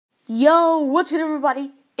Yo, what's good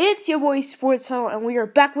everybody? It's your boy Sports Huddle, and we are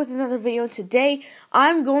back with another video. Today,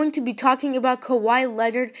 I'm going to be talking about Kawhi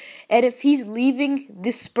Leonard and if he's leaving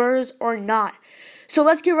the Spurs or not. So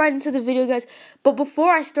let's get right into the video, guys. But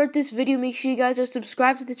before I start this video, make sure you guys are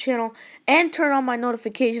subscribed to the channel and turn on my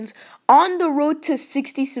notifications. On the road to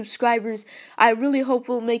 60 subscribers, I really hope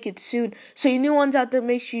we'll make it soon. So you new ones out there,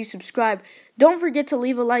 make sure you subscribe. Don't forget to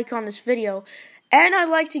leave a like on this video. And I'd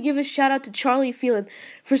like to give a shout out to Charlie Phelan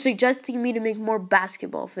for suggesting me to make more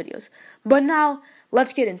basketball videos. But now,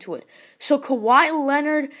 let's get into it. So Kawhi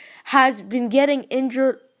Leonard has been getting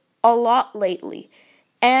injured a lot lately.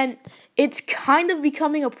 And it's kind of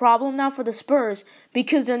becoming a problem now for the Spurs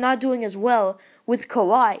because they're not doing as well with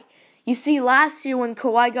Kawhi. You see, last year when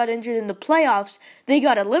Kawhi got injured in the playoffs, they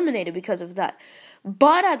got eliminated because of that.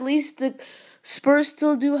 But at least the Spurs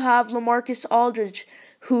still do have LaMarcus Aldridge,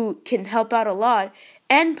 who can help out a lot,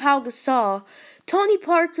 and Pau Gasol. Tony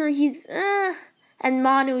Parker, he's and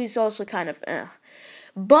Manu, he's also kind of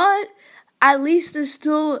But at least they're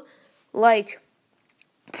still,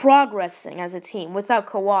 progressing as a team without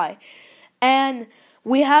Kawhi. And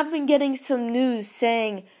we have been getting some news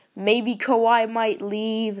saying maybe Kawhi might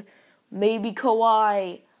leave, maybe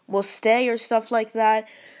Kawhi will stay or stuff like that.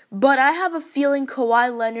 But I have a feeling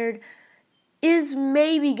Kawhi Leonard is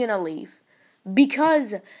maybe going to leave.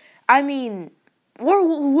 Because,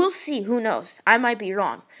 we'll see. Who knows? I might be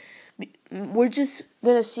wrong. We're just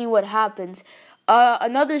going to see what happens.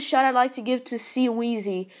 Another shout I'd like to give to C.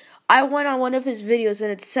 Weezy. I went on one of his videos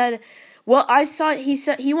and it said,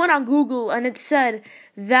 he went on Google and it said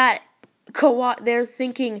that Kawhi, they're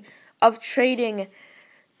thinking of trading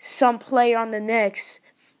some player on the Knicks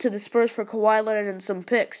to the Spurs for Kawhi Leonard and some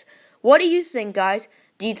picks. What do you think, guys?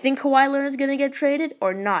 Do you think Kawhi Leonard's going to get traded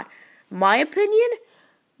or not? My opinion?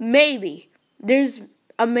 Maybe. There's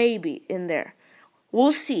a maybe in there.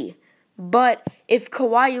 We'll see. But if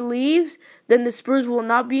Kawhi leaves, then the Spurs will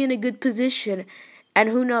not be in a good position. And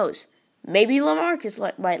who knows? Maybe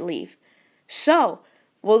LaMarcus might leave. So,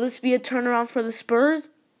 will this be a turnaround for the Spurs?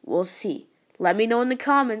 We'll see. Let me know in the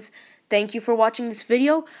comments. Thank you for watching this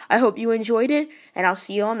video. I hope you enjoyed it, and I'll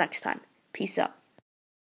see you all next time. Peace out.